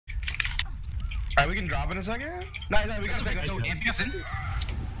Alright, we can drop in a second. No, we gotta take Go, amping us in.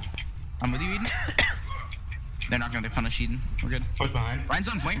 I'm with you, Eden. They're not gonna punish Eden. We're good. Push behind. Ryan's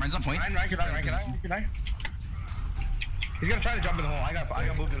on point. Ryan's on point. Ryan, can I? He's gonna try to jump in the hole. I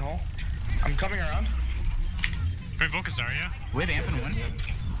got moved in the hole. I'm coming around. Great focus, Zarya. We have amp and one.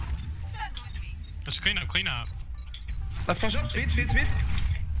 Let's clean up. Let's push up. Speed.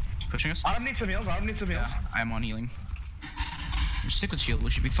 Pushing us. Autumn needs some heals. Yeah, I'm on healing. Just stick with shield.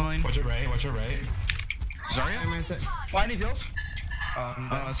 We should be fine. Watch it right. Zarya? Why I need heals?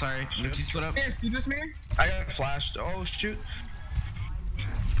 Oh, sorry. Did you split up? Here, speed this man. I got flashed. Oh, shoot.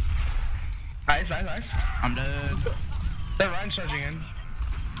 Nice. I'm dead. That Ryan's charging in.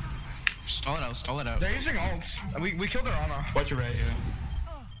 Stall it out. They're using ults. We killed their Ana. Watch it right,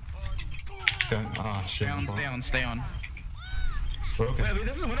 yeah. Oh, shit. Stay on. Broken. Wait,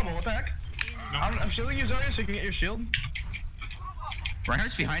 this is winnable. What the heck? No. I'm shielding you, Zarya, so you can get your shield.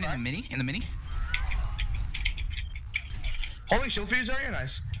 Reinhardt's behind in the mini. Holding shield for you, Zarya.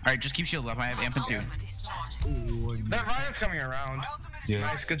 Nice. Alright, just keep shield up. I have amp and 2. That Ryan's coming around. Yeah.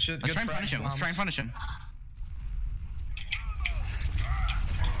 Nice, good shit. Let's good try and punish him.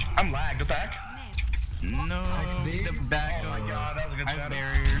 I'm lagged. What the heck? No. XD? The back. Oh my god, that was a good I have shot.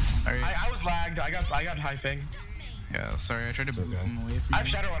 barrier. Alright. I was lagged. I got high ping. Yeah, sorry. I tried to move him away from I have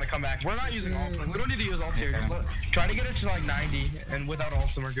Shadow when I come back. We're not using ults. We don't need to use ults here. Try to get it to like 90, and without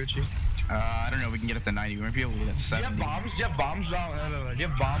ults, then we're Gucci. I don't know. We can get it to 90. We might be able to get it to 70. Do you have bombs? Do you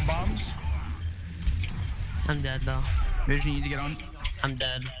have bombs? I'm dead though. Maybe you need to get on. I'm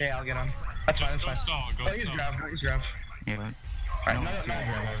dead. Yeah, I'll get on. That's fine. Go stall. Use grab. Yeah. Alright,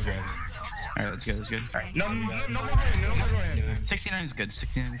 Alright, let's go. Alright, no more going. 69 is good.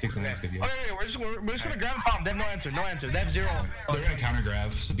 69 is good. Okay, we're just gonna grab a bomb. They have no answer. They have 0. They're gonna counter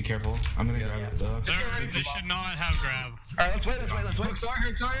grab, so be careful. I'm gonna grab it though. They should not have grab. Alright, let's wait. Hook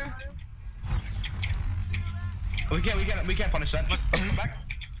Zarya. We can't punish that. Let's come back.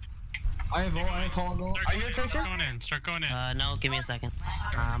 I have ult. Are you closer? Start going in. No, give me a second.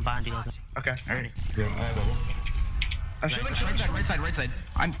 I'm behind you guys. Okay. Alright. Yeah, I have double. I'm shooting. Right side.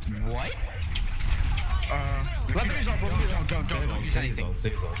 I'm what? Let me use ults. Don't use anything.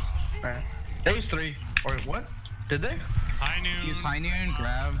 Six ults. Alright. They used 3. Or what? Did they? High noon. Use high noon,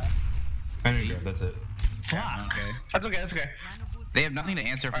 grab. I need grab, that's it. Yeah, okay. That's okay. They have nothing to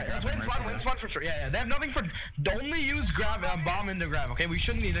answer for Alright, grab. win spot for sure. Yeah. They have nothing for. Only use grab bomb into grab. Okay, we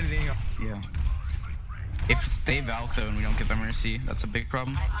shouldn't need anything else. Yeah. If they Valk though and we don't get the Mercy, that's a big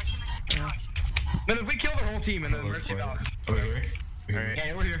problem. Yeah. Then if we kill the whole team and then Mercy Valk. Over here. Alright.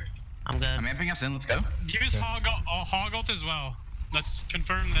 Yeah, we're here. I'm good. I'm amping us in. Let's go. Use hog ult as well. Let's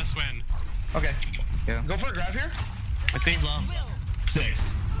confirm this win. Okay. Yeah. Go for a grab here. McCree's low. 6.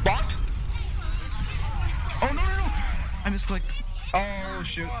 Block. Oh no! I misclicked. Oh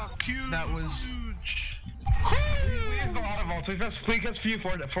shoot. That was. We used a lot of ults. We have few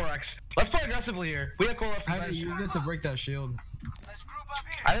 4x. Let's play aggressively here. We have cool left. I had to use it to break that shield.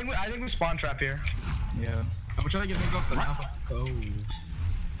 I think we spawn trap here. Yeah. I'm trying to get him off the alpha. Oh.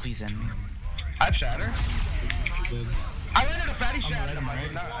 Please end me. I have shatter. Good. I landed a fatty shatter. I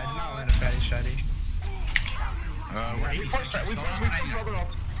did not land a fatty shatty. We pushed broken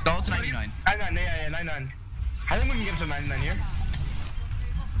ults. Stall to 99. 99. I think we can get to 99 here.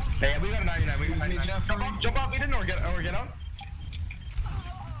 Yeah, we got a 99. We got 99. Jump off, Eden, or get out.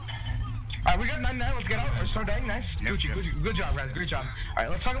 Alright, we got 99. Let's get out. Or start dying. Nice. Good job, guys. Great job.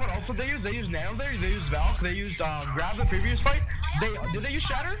 Alright, let's talk about ults that they use. They use Nano there. They use Valk. They used Grab the previous fight. Did they use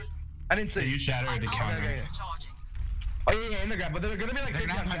Shatter? I didn't see. They use Shatter to counter. Okay. Oh yeah, in the Grab, but they're gonna be like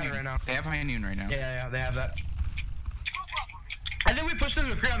 50 on Shatter right now. They have high noon right now. Yeah, they have that. I think we push this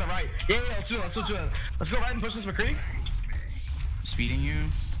McCree on the right. Yeah, let's do it. Let's go right and push this McCree. Speeding you.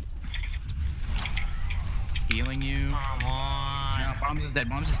 Healing you. Come on. No, Bombs is dead.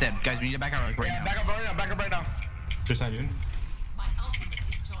 Guys, we need to back out right now. Back up right now. Just not even.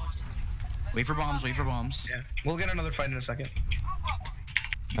 Wait for bombs. Yeah, we'll get another fight in a second.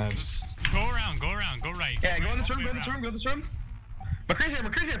 Nice. Go around, go right. Yeah, go in this room. McCree's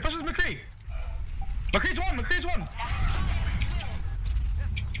here. Push this McCree. McCree's one.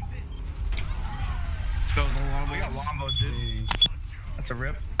 We got Wombo, dude. That's a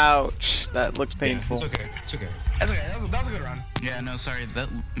rip. Ouch, that looks painful. Yeah, it's okay. That's okay. That was a good run. Yeah, no, sorry. That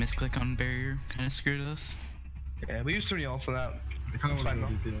misclick on barrier kind of screwed us. Yeah, we used 3 ults for that. I kind of want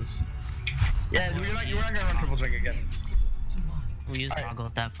to go DPS. Yeah, you weren't gonna run triple drink again. We used Toggle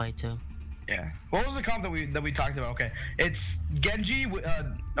at that fight too. Yeah. What was the comp that we talked about? Okay, it's Genji.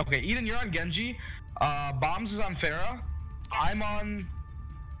 Okay, Eden, you're on Genji. Bombs is on Pharah. I'm on.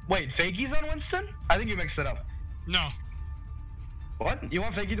 Wait, Fakey's on Winston? I think you mixed it up. No. What? You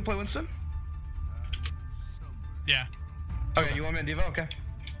want Fakey to play Winston? Yeah. Okay, you want me on Diva? Okay.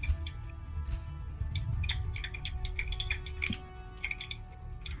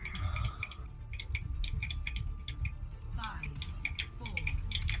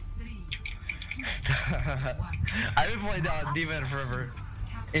 I haven't played Diva in forever.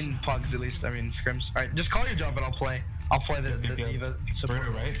 In pugs, at least. I mean, scrims. Alright, just call your jump and I'll play. I'll play the Diva support.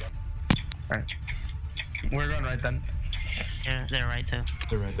 We're right. Alright. We're going right then. Yeah, they're right too.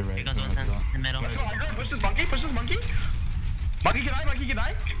 They're right. Here goes Winston in the middle. Let's go, Hydra. Push this monkey. Push this monkey. Monkey can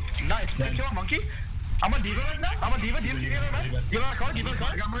die. Nice. Good kill on monkey. I'm on Diva right now. I'm on Diva. Diva, give it a card. Give it a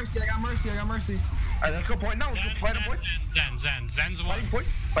card. I got mercy. Alright, let's go point now. Let's go fight a point. Zen's one.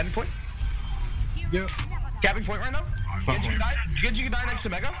 Fighting point. Yo. Capping point right now. Genji can die next to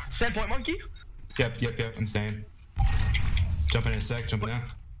Mega. Stand point monkey. Yep. I'm staying. Jumping in a sec. Jumping out.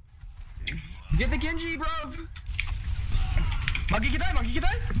 Get the Genji, bro. Monkey can die. You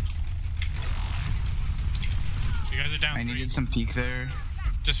guys are down. I needed some peek there.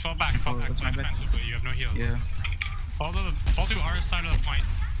 Just fall back. that's my bad. Defensively. You have no heals. Yeah. Fall to our side of the point.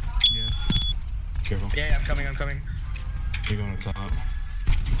 Yeah. Careful. Yeah, I'm coming. You're going to top.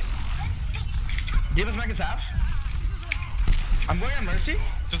 Diva's Mega's half. I'm going on Mercy.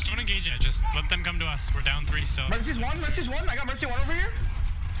 Just don't engage it. Just let them come to us. We're down 3 still. Mercy's one. I got Mercy 1 over here.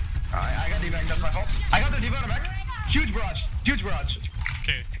 I got D-Bag, that's my fault. I got the D-Bag on the back. Huge barrage.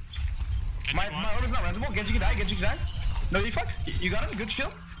 Okay. My order's not resible. Genji can die. No, you fuck. You got him? Good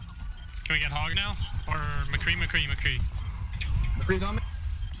kill. Can we get Hog now? Or McCree? Freeze on me.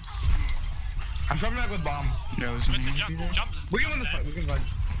 I'm coming back with bomb. Yeah, Winston, jump. We can win this fight.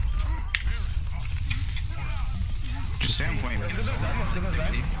 Just stay on point.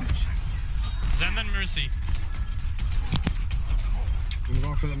 Zen then Mercy. I'm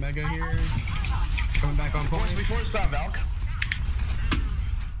going for the Mega here. Coming back on point. Before we start Valk.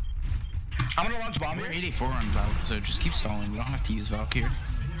 I'm gonna launch bomb We're here. 84 on Valk, so just keep stalling. We don't have to use Valk here.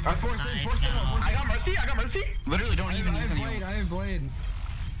 I forced it. I got Mercy. Literally, don't even use any. I have blade.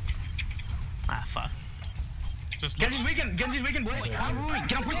 Ah, fuck. Just look. Genji's weakened, Blade. Wait, get on point.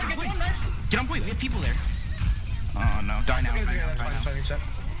 Get on point. We have people there. Oh no, die now.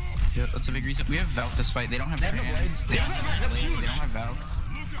 Yeah, that's a big reason. We have Valk this fight. They don't have They have no blades. They don't have blade. They don't have Valk.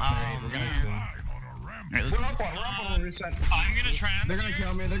 Oh, We're gonna Alright, We're let's up on reset. I'm gonna trans. They're gonna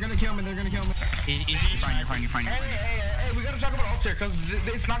kill me. They're gonna kill me. You're fine. Hey, we gotta talk about ult here, cause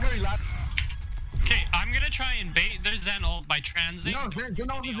it's not gonna be loud. Okay, I'm gonna try and bait their Zen ult by transing. No, Zen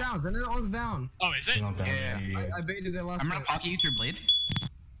ult is down. Zen ult is down. Oh, is it? Yeah. I baited it last I'm gonna fight. pocket you through blade.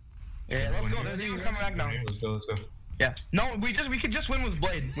 Yeah, let's go. They're coming back now. Let's go. Yeah. No, we could just win with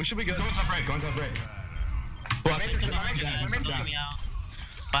Blade. We should be good. Going top right. me out.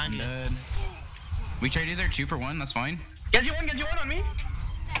 Find you. Dead. We trade either 2 for 1. That's fine. Genji one on me.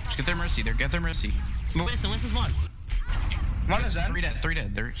 Just get their mercy. Get their mercy. Winston's one. One is Zen. 3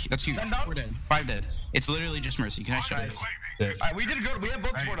 dead. That's huge. Zen down? 4 dead. 5 dead. It's literally just mercy. Can I show Nice. this? There. Alright, we did good. We have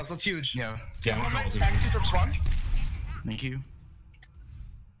both support us. That's huge. Yeah. Yeah, One I'm right, ulted. taxi from spawn. Thank you.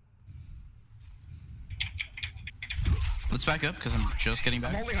 Let's back up because I'm just getting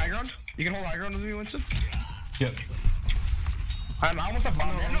I'm back. holding high ground. You can hold high ground with me, Winston. Yep. I'm almost up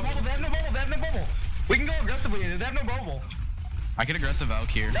bomb. They have no bubble. We can go aggressively. They have no bubble. I could aggressive Valk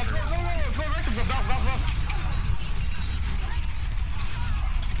here. Let's go aggressive. Go.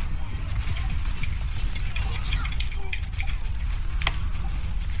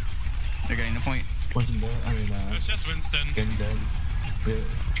 They're getting the point. Winston dead. I mean, It's just Winston. Genji dead. Yeah.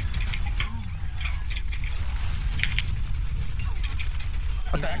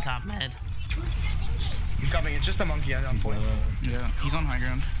 What the heck? Top mid. He's coming. It's just a monkey on point. Yeah. He's on high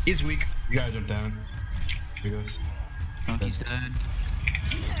ground. He's weak. You gotta jump down. Here goes. Monkey's dead.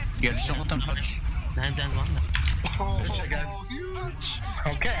 Yeah, just don't let them touch. Zen's one. Good shit, guys.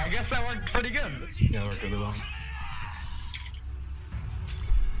 Okay, I guess that worked pretty good. Yeah, that worked really well.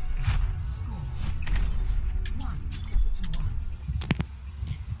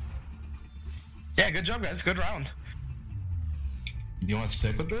 Yeah, good job, guys. Good round. Do you want to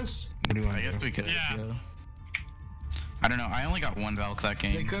stick with this? What do you want I to guess do? we could. Yeah. I don't know. I only got 1 Valk that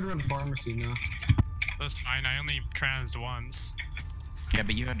They game. could run pharmacy now. That's fine. I only transed once. Yeah,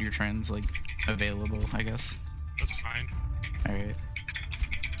 but you had your trends like available, I guess. That's fine. Alright.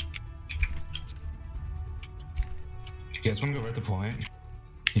 You guys want to go right to point?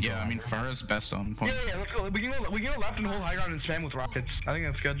 Yeah, I mean, Farah's best on point. Yeah, let's go. We can go left and hold high ground and spam with rockets. I think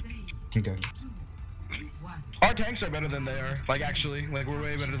that's good. Okay. Our tanks are better than they are. Like, actually. Like, we're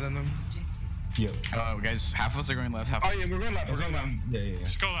way better than them. Yep. Guys, half of us are going left, half Oh, yeah, we're going left. Yeah.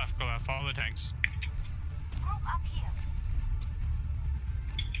 Just go left. Follow the tanks.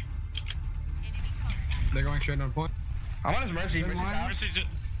 They're going straight on point. I'm on his Mercy. Good Mercy's one. out. Mercy's just...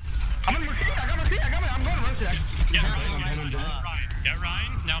 I'm on Mercy. I got Mercy. I'm going to Mercy next. Get Ryan. Get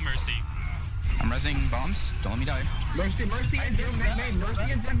Ryan. Now Mercy. I'm resing bombs. Don't let me die. Mercy and Zen main.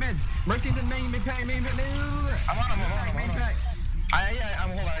 Mercy and Zen mid. Mercy and Zen main pack. Main pack. I'm on. Main pack. I'm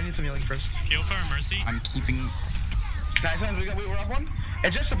hold on. I need some healing first. Heal for Mercy. I'm keeping. Nice, we're up one.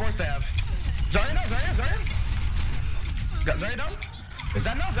 It's just supports they have. Zarya no. Got Zarya down.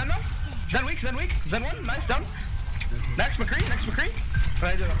 Zen no. Zen weak. Zen one. Nice done. Next McCree.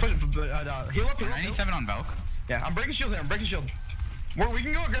 Heal up. 97 on Valk. Yeah, I'm breaking shield here. We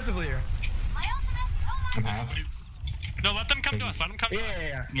can go aggressively here. I'm half. No, let them come to us. Let them come to us.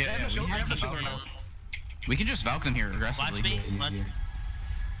 Yeah. Yeah, They have the shield, we they have the have shield the right now. We can just Valk them here Watch aggressively. me.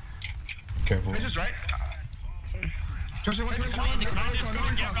 Careful. This is right. Trust one. Get Ryan.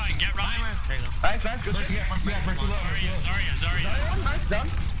 Get Ryan. There you go. Nice. Good. Mercy low. Zarya. Nice, done.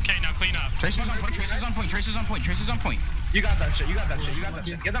 Okay, now clean up. Tracer's on point. You got that shit. Get that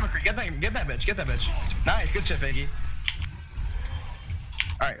McCree. Get that bitch. Nice, good shit, Figgy.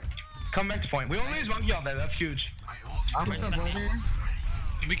 Alright. Come back to point. We only use monkey all day, that's huge. I'm gonna stop over here.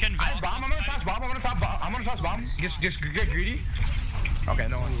 We can I have bomb, I'm gonna toss bomb. Just get greedy. Okay,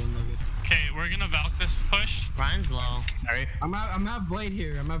 no one. Okay, we're gonna Valk this push. Ryan's low. Alright. I'm have blade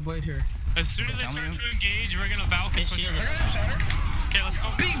here. As soon as they start to engage, we're gonna Valk and His push. shield is Okay, let's go.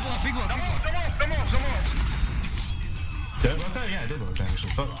 Big blow. Come on. Did I block that? Yeah, I did block that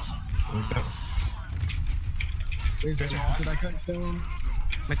actually. Fuck. Where's the wall? Did I couldn't kill him?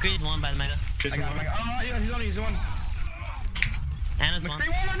 McCree's one by the mega. I got him. Oh, yeah, he's on. Anna's one.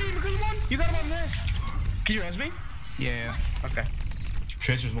 McCree one. You got him on this. Can you res me? Yeah. Okay.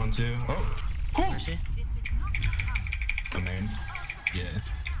 Tracer's 1-2. Oh, Cool. Mercy. the main. Yeah.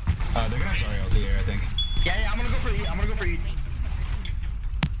 They're gonna have Zarya ulti here, I think. Yeah, I'm gonna go for E.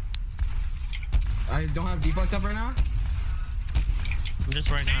 I don't have deflect up right now. I'm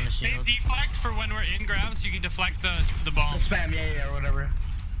just working on the Save shield. deflect for when we're in grab so you can deflect the bomb. Spam, yeah, or whatever.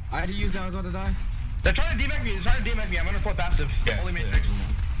 I had to use that. I was about to die. They're trying to demec me. I'm gonna pull passive. Yeah. Only matrix.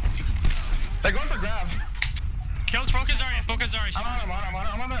 They're going for grab. Focus Zarya.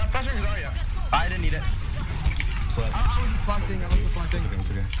 I'm on the pressure Zarya. I didn't need it. Slap. I was deflecting.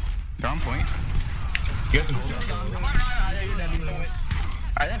 It's okay. They're on point. You guys can hold it.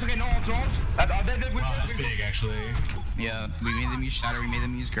 Alright, that's okay. No ults. Wow, that's big actually. Yeah, we made them use Shatter, we made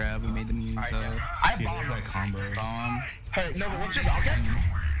them use Grab, we made them use I have He bomb. loves that combo. Bomb. Hey, no, but what's your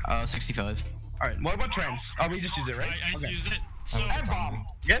okay? 65. Alright, what about trends? Oh, we just use it, right? I just Okay. used it. So I have bomb.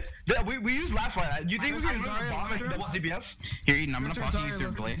 Good? We used last fight. Do you think we can use bomb and double DPS? Here, Eden, I'm gonna block you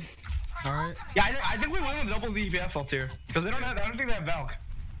through blade. Alright. Yeah, I think we win with double DPS ult here. Because I don't think they have Valk.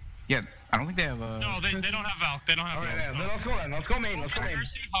 Yeah, I don't think they have no, they don't have Valk. They don't have Alright, Valk. yeah, let's go then. Let's go main.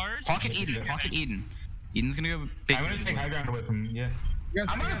 Mercy hard. Pocket Eden. Eden's gonna go big. I'm gonna take high ground away from him, yeah.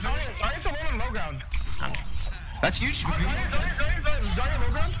 I'm gonna Zarya's alone on low ground. That's huge. Zarya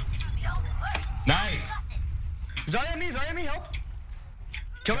low ground. Nice! Zarya me, help.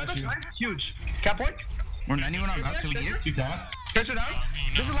 Kill that bitch, nice, huge. Cap point. We're 91 on Valk, do we need it? 2 tap. Catch her down.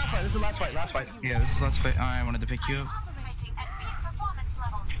 This is the last fight. Yeah, this is the last fight. I wanted to pick you up.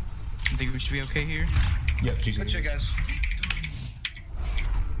 I think we should be okay here. Yep, GG. Good shit, guys.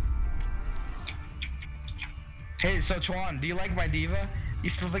 Hey, so Chuan, do you like my diva? You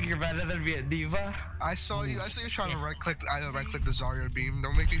still think you're better than me at diva? I saw you trying to right click the Zarya beam.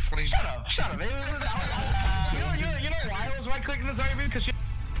 Don't make me flame. Shut up. You know why I was right clicking the Zarya beam? Because she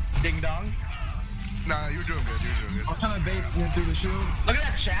ding dong. Nah, you're doing good. I'm trying to bait through the shield. Look at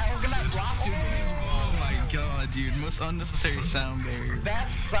that chat. Look at that drop. Oh my god, dude. Most unnecessary sound barrier.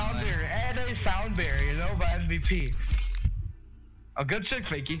 That's sound barrier. And a sound barrier, by MVP. A good shit,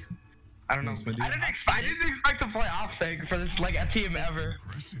 Fakey. I don't know. I didn't expect to play offseg for this, like, a team ever.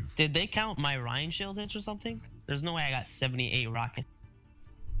 Did they count my Ryan shield hits or something? There's no way I got 78 rocket.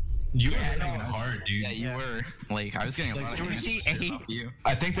 You were hitting hard, dude. Yeah, you were. Like, I was getting a lot of hits off you.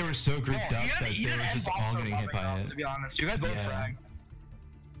 I think they were so grouped up that You they were just all getting hit by it. To be honest, you guys both frag.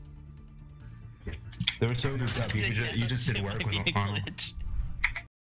 They were so grouped up, you just did work with them. Glitch.